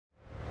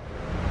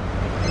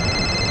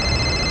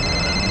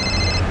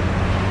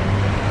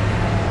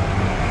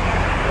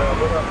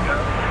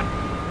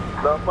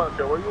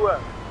you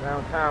at?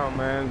 Downtown,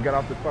 man. Got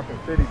off the fucking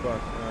city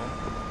bus, man.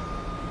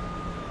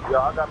 Yo,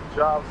 I got the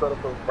job set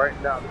up for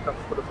right now. They come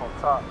to put us on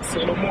top.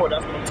 Say no more,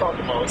 that's what I'm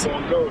talking about. It's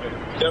on go then.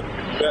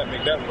 Definitely do that,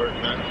 make that work,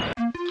 man.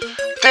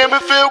 Damn,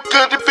 it feel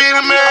good to be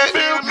the man.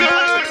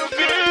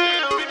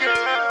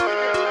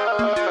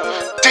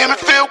 Damn, it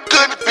feel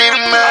good to be the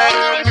man.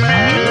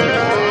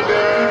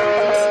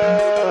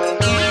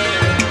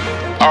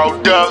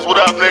 All dubs, what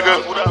up, nigga?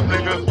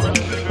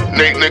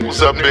 Nick,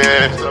 what's up,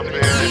 man?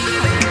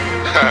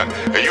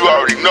 And you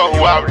already know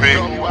who I be.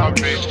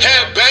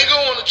 Head banger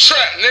on the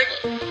track,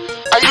 nigga.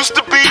 I used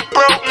to be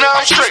broke, now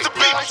I'm straight. I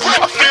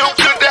feel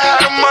good to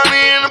have the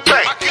money in the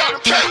bank.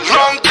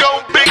 Long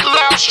ago, big,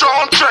 loud,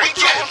 strong drink.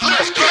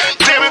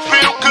 Damn, it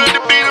feel good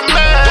to be the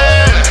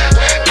man.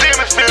 Damn,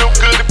 it feel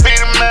good to be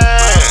the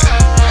man.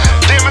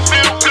 Damn, it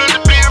feel good to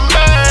be the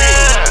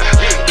man.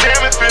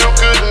 Damn, it feel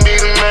good to be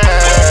the man.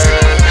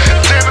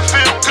 Damn, it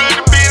feel good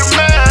to be the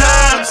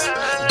man.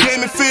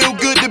 Damn, it feel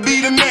good to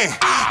be the man.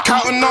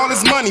 Counting all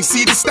this money,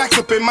 see the stacks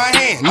up in my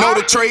hand. Know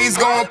the trays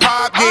gon'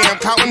 pop, yeah, I'm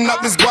counting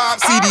up this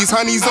guap. See these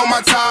honeys on my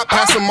top,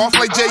 pass them off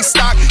like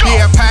J-Stock.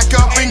 Yeah, pack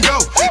up and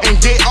go,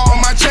 and get all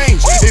my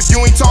change. If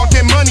you ain't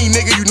talking money,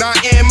 nigga, you not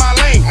in my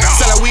lane.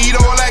 Sell that weed,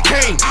 all that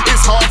cane,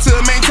 it's hard to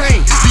maintain.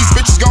 These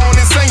bitches going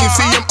insane, you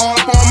see them all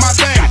up on my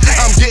thing.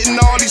 I'm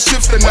getting all these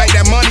chips tonight,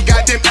 that money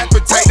got them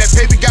appetite. That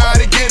paper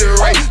gotta get it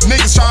right,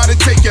 niggas try to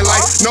take your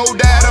life. Know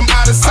that I'm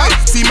out of sight,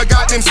 see my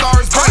goddamn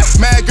stars bright.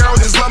 Mad girl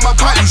just love my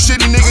pipe, you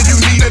shitty nigga,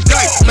 you need a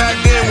dice. Back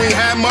then we ain't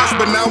had much,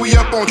 but now we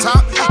up on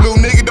top.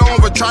 Little nigga don't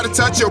ever try to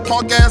touch your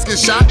punk ass,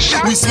 get shot.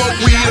 We smoke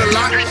weed a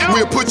lot,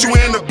 we'll put you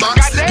in the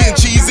box. Getting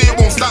cheesy, it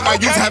won't stop. I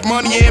used to have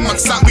money in my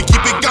sock, we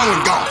keep it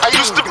going. I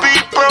used to be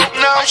broke,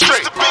 now I'm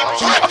straight.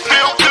 I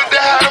feel good to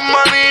have the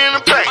money in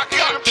the bank.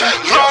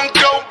 Long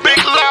ago, big,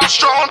 loud,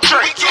 strong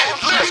drink.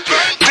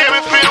 Damn,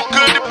 it feel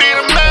good to be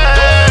the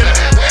man.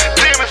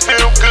 Damn, it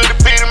feel good to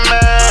be the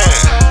man.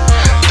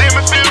 Damn,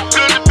 it feel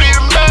good to be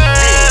the man.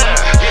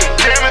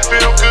 Damn, it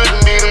feel good to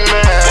be the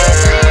man.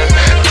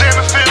 Damn,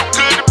 it feel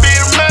good to be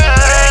the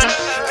man.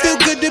 Feel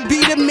good to be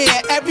the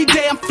man. Every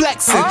day I'm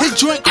flexing. His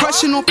joint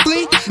crushing on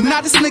fleek.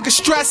 Now this nigga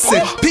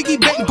stressing. Piggy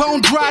bank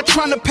bone dry,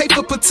 trying to pay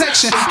for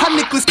protection. How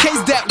Nicholas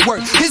Cage that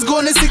work? His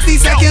going in 60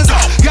 seconds.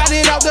 Got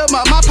it out the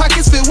mouth. My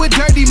pockets filled with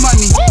dirty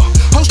money.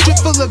 Whole strip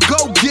full of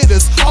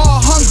go-getters,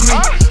 all hungry.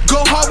 Go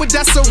hard with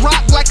that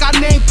Ciroc like I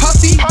named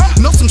Puffy.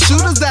 Know some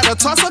shooters that'll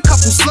toss a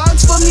couple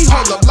slugs for me.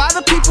 Hold up, lot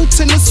of people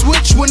tend to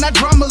switch when that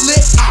drama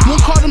lit. Won't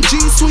call them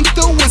G's, swing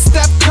through with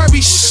Steph Curry.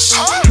 Shh.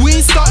 We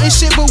ain't starting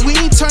shit, but we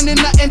ain't turning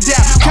nothing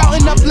down.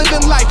 Counting up,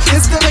 living life,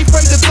 and still ain't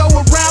afraid to throw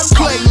around.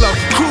 Play low,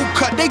 crew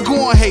cut, they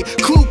gon' hate.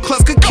 Clue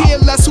Klux could care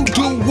less who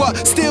blew up.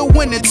 Still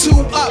winning 2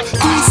 up.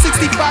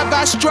 365,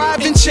 I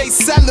strive and chase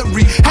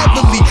celery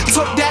heavily.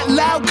 Talk that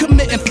loud,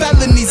 committing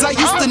felonies. I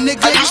used to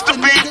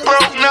be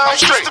broke, now I'm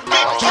straight.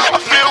 I